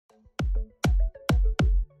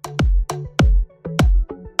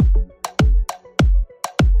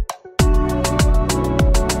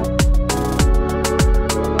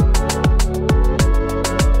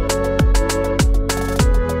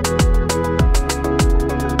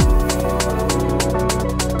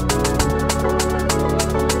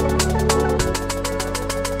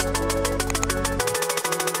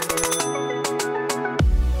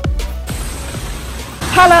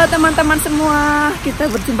Halo teman-teman semua, kita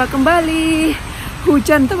berjumpa kembali.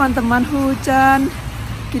 Hujan teman-teman, hujan.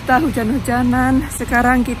 Kita hujan-hujanan.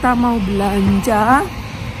 Sekarang kita mau belanja.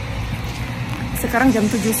 Sekarang jam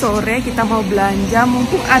 7 sore kita mau belanja.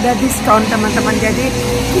 Mumpung ada diskon teman-teman. Jadi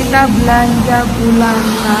kita belanja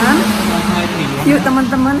bulanan. Yuk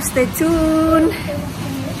teman-teman, stay tune.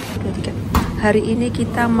 Hari ini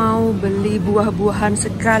kita mau beli buah-buahan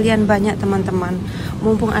sekalian banyak teman-teman.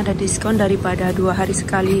 Mumpung ada diskon daripada 2 hari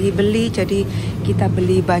sekali beli, jadi kita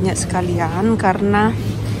beli banyak sekalian karena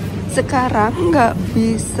sekarang nggak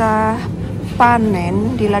bisa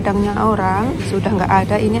panen di ladangnya orang, sudah nggak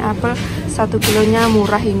ada. Ini apel 1 kilonya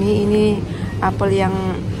murah, ini apel yang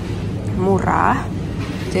murah,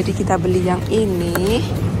 jadi kita beli yang ini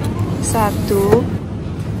 1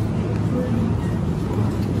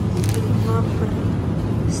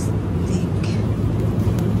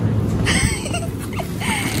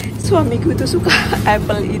 suamiku itu suka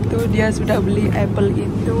apple itu, dia sudah beli apple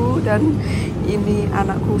itu. Dan ini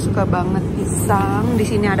anakku suka banget pisang. Di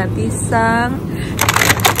sini ada pisang,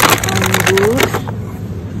 anggur,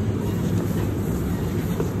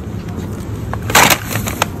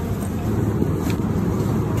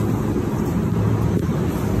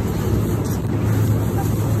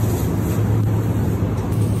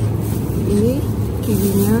 ini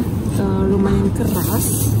kiwinya lumayan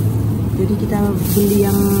keras, jadi kita beli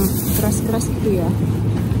yang keras-keras itu ya.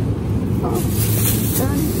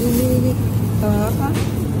 Dan ini apa?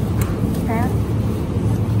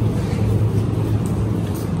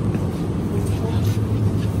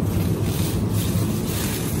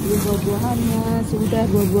 Ini buah-buahannya, sudah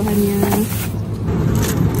buah-buahannya.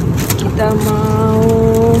 Kita mau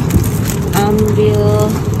ambil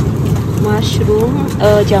mushroom,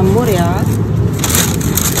 jamur ya.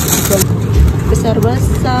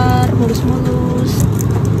 Besar-besar, mulus-mulus.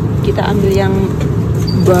 Kita ambil yang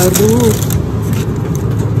baru.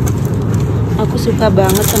 Aku suka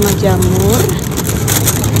banget sama jamur.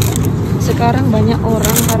 Sekarang banyak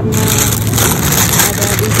orang karena ada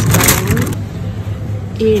diskon.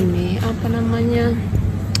 Ini apa namanya,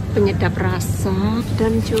 penyedap rasa.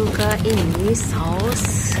 Dan juga ini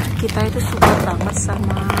saus. Kita itu suka banget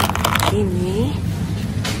sama ini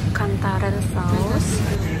kantarer saus.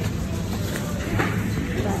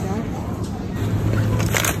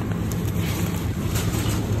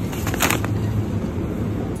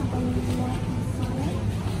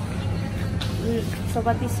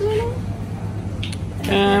 Sobat tisu eller?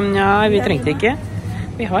 Ja, vi trengte ikke.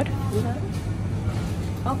 Vi har.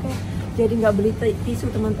 Oke, jadi nggak beli tisu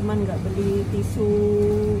teman-teman, nggak beli tisu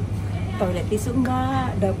toilet, tisu enggak,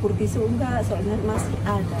 dapur tisu enggak, soalnya masih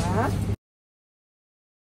ada.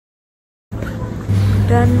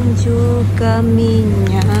 Dan juga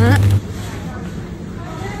minyak.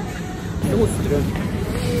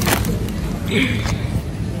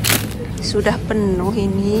 Sudah penuh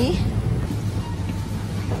ini.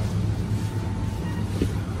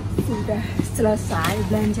 Sudah selesai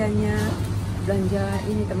belanjanya. Belanja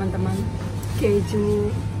ini teman-teman, keju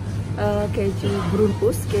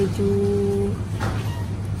brunus, keju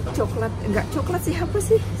coklat, enggak coklat sih, apa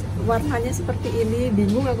sih warnanya seperti ini,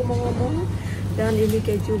 bingung aku mau ngomong. Dan ini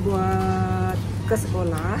keju buat ke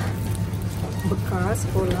sekolah, bekal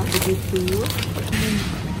sekolah begitu.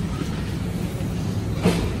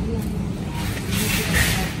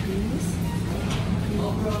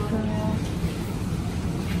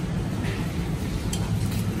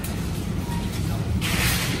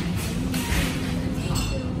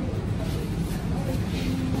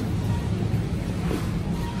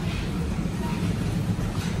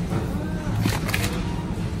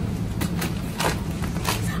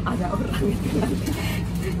 Ada orang itu nanti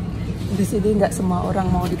di sini, nggak semua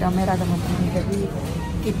orang mau di kamera teman-teman, jadi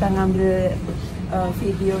kita ngambil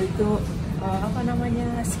video itu apa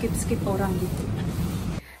namanya, skip orang gitu.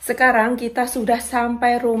 Sekarang kita sudah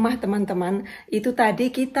sampai rumah teman-teman. Itu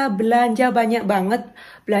tadi kita belanja banyak banget,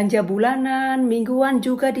 belanja bulanan, mingguan,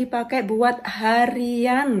 juga dipakai buat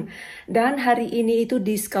harian. Dan hari ini itu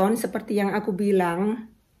diskon seperti yang aku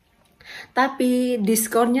bilang. Tapi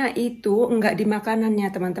diskonnya itu enggak di makanannya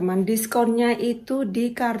teman-teman, diskonnya itu di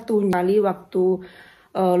kartu. Kali waktu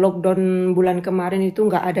lockdown bulan kemarin itu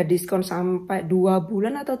nggak ada diskon sampai 2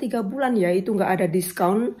 bulan atau 3 bulan ya, itu nggak ada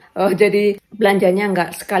diskon. Jadi belanjanya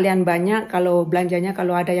nggak sekalian banyak, kalau belanjanya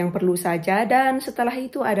kalau ada yang perlu saja. Dan setelah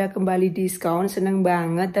itu ada kembali diskon, seneng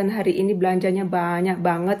banget. Dan hari ini belanjanya banyak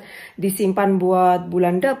banget, disimpan buat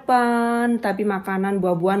bulan depan. Tapi makanan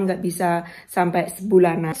buah-buahan nggak bisa sampai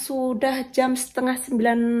sebulanan. Sudah jam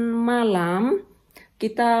 8:30 malam.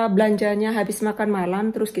 Kita belanjanya habis makan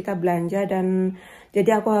malam, terus kita belanja dan Jadi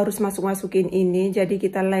aku harus masukin ini. Jadi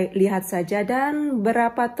kita lihat saja dan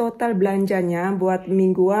berapa total belanjanya buat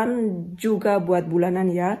mingguan juga buat bulanan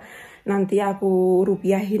ya. Nanti aku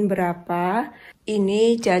rupiahin berapa.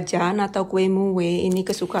 Ini jajan atau kue mue, ini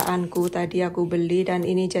kesukaanku tadi aku beli, dan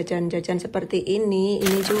ini jajan-jajan seperti ini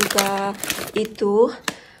juga itu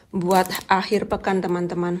buat akhir pekan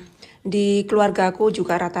teman-teman. Di keluargaku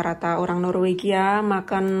juga rata-rata orang Norwegia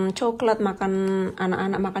makan coklat,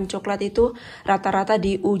 anak-anak makan coklat itu rata-rata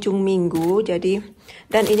di ujung minggu. Jadi,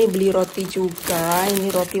 dan ini beli roti juga, ini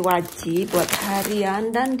roti wajib buat harian,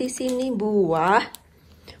 dan di sini buah-buahan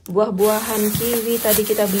kiwi. Tadi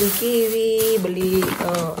kita beli kiwi, beli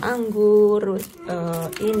anggur,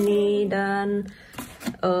 ini dan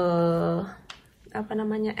apa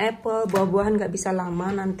namanya, apple. Buah-buahan nggak bisa lama,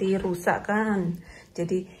 nanti rusak kan.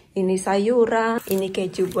 Jadi ini sayuran, ini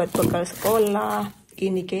keju buat bekal sekolah,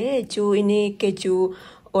 ini keju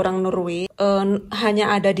orang Norway,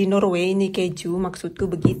 hanya ada di Norway ini keju,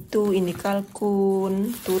 maksudku begitu. Ini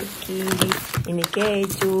kalkun Turki, ini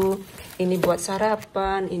keju, ini buat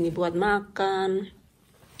sarapan, ini buat makan.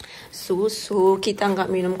 Susu, kita nggak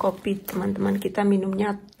minum kopi teman-teman, kita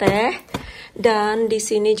minumnya teh. Dan di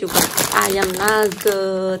sini juga ayam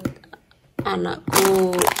nugget,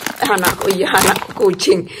 anakku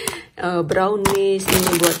kucing, brownies, ini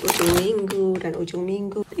buat ujung minggu dan ujung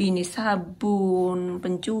minggu. Ini sabun,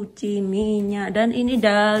 pencuci, minyak, dan ini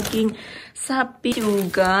daging sapi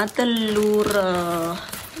juga, telur,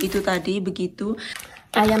 itu tadi begitu.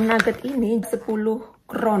 Ayam nugget ini 10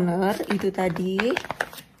 kroner itu tadi.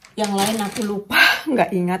 Yang lain aku lupa,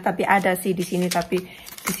 nggak ingat, tapi ada sih di sini, tapi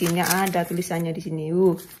di sini ada tulisannya di sini.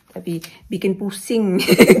 Tapi bikin pusing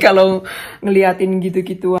kalau ngeliatin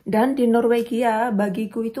gitu-gitu. Dan di Norwegia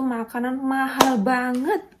bagiku itu makanan mahal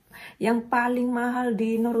banget. Yang paling mahal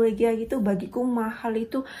di Norwegia itu bagiku mahal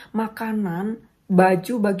itu makanan.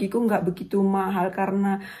 Baju bagiku nggak begitu mahal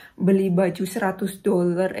karena beli baju $100,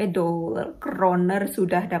 kroner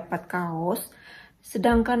sudah dapat kaos.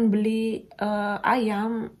 Sedangkan beli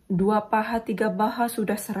ayam 2 paha 3 paha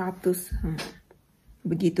sudah 100.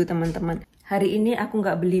 Begitu teman-teman. Hari ini aku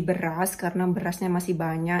nggak beli beras karena berasnya masih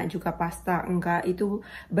banyak, juga pasta enggak. Itu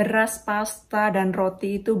beras, pasta, dan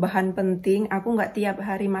roti itu bahan penting. Aku nggak tiap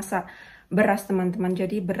hari masak beras teman-teman.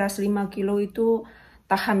 Jadi beras 5 kilo itu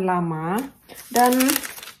tahan lama. Dan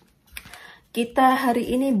kita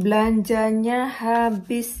hari ini belanjanya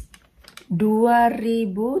habis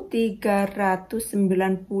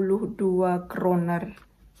 2.392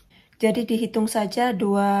 kroner. Jadi dihitung saja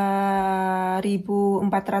 2.400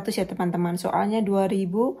 ya teman-teman. Soalnya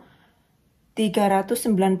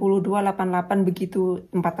 2.392,88 begitu,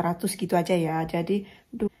 400 gitu aja ya. Jadi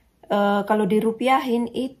kalau dirupiahin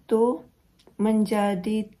itu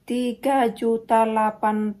menjadi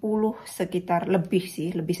 3.080 sekitar, lebih sih,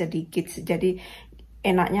 lebih sedikit. Jadi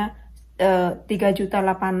enaknya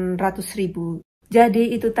 3.800.000.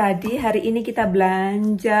 Jadi itu tadi, hari ini kita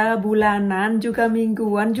belanja bulanan juga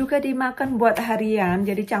mingguan juga dimakan buat harian,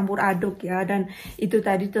 jadi campur aduk ya. Dan itu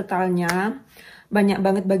tadi totalnya banyak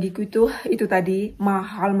banget bagiku. Itu tadi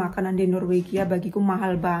mahal makanan di Norwegia, bagiku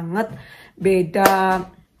mahal banget. Beda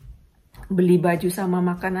beli baju sama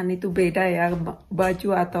makanan itu beda ya. Baju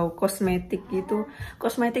atau kosmetik gitu,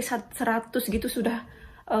 kosmetik 100 gitu sudah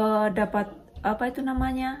dapat apa itu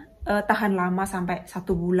namanya, tahan lama sampai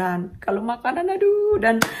 1 bulan. Kalau makanan aduh,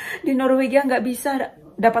 dan di Norwegia nggak bisa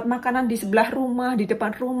dapat makanan di sebelah rumah, di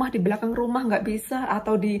depan rumah, di belakang rumah nggak bisa,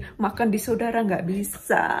 atau dimakan di saudara nggak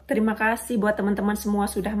bisa. Terima kasih buat teman-teman semua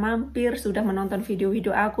sudah mampir, sudah menonton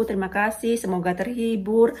video-video aku. Terima kasih, semoga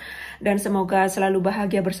terhibur dan semoga selalu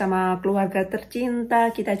bahagia bersama keluarga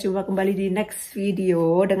tercinta. Kita coba kembali di next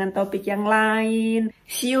video dengan topik yang lain.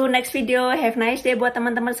 See you next video. Have nice day buat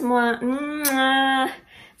teman-teman semua.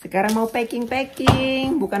 Sekarang mau packing,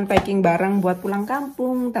 bukan packing barang buat pulang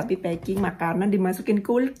kampung, tapi packing makanan dimasukin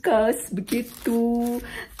kulkas, begitu.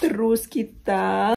 Terus kita